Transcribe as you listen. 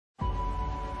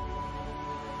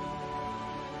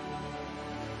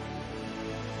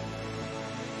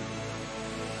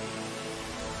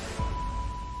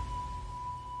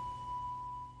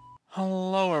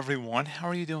Hello everyone, how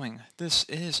are you doing? This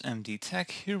is MD Tech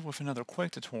here with another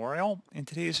quick tutorial. In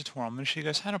today's tutorial, I'm going to show you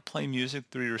guys how to play music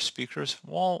through your speakers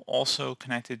while also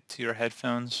connected to your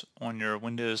headphones on your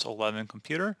Windows 11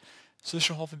 computer. So this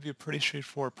should hopefully be a pretty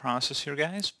straightforward process here,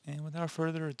 guys. And without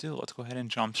further ado, let's go ahead and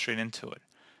jump straight into it.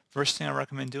 First thing I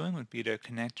recommend doing would be to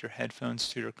connect your headphones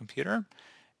to your computer.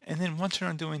 And then once you're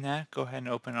done doing that, go ahead and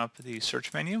open up the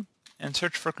search menu and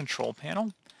search for Control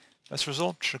Panel. Best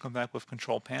result should come back with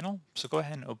Control Panel, so go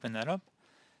ahead and open that up.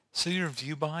 Set your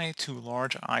view by to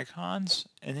large icons,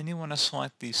 and then you want to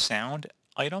select the sound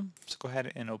item, so go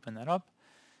ahead and open that up.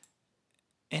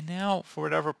 And now, for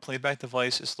whatever playback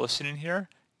device is listed in here,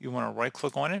 you want to right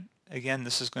click on it. Again,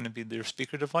 this is going to be your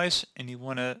speaker device, and you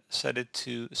want to set it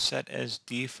to set as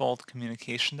default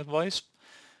communication device,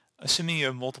 assuming you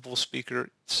have multiple speakers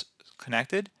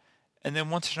connected. And then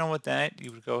once you're done with that,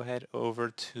 you would go ahead over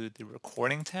to the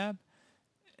recording tab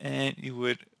and you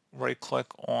would right click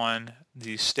on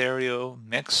the stereo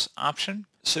mix option.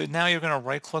 So now you're going to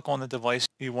right click on the device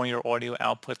you want your audio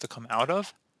output to come out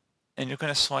of, and you're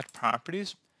going to select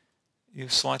properties. You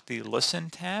select the listen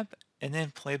tab and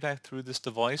then playback through this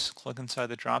device. Click inside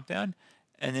the drop down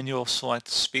and then you'll select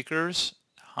speakers,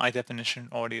 high definition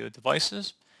audio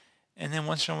devices. And then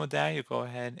once you're done with that, you go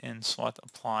ahead and select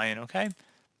apply and OK.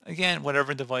 Again,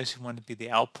 whatever device you want to be the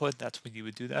output, that's what you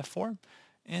would do that for.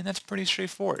 And that's pretty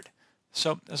straightforward.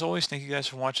 So, as always, thank you guys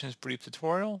for watching this brief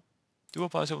tutorial. Do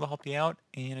hope I was able to help you out,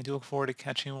 and I do look forward to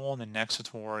catching you all in the next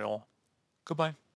tutorial. Goodbye.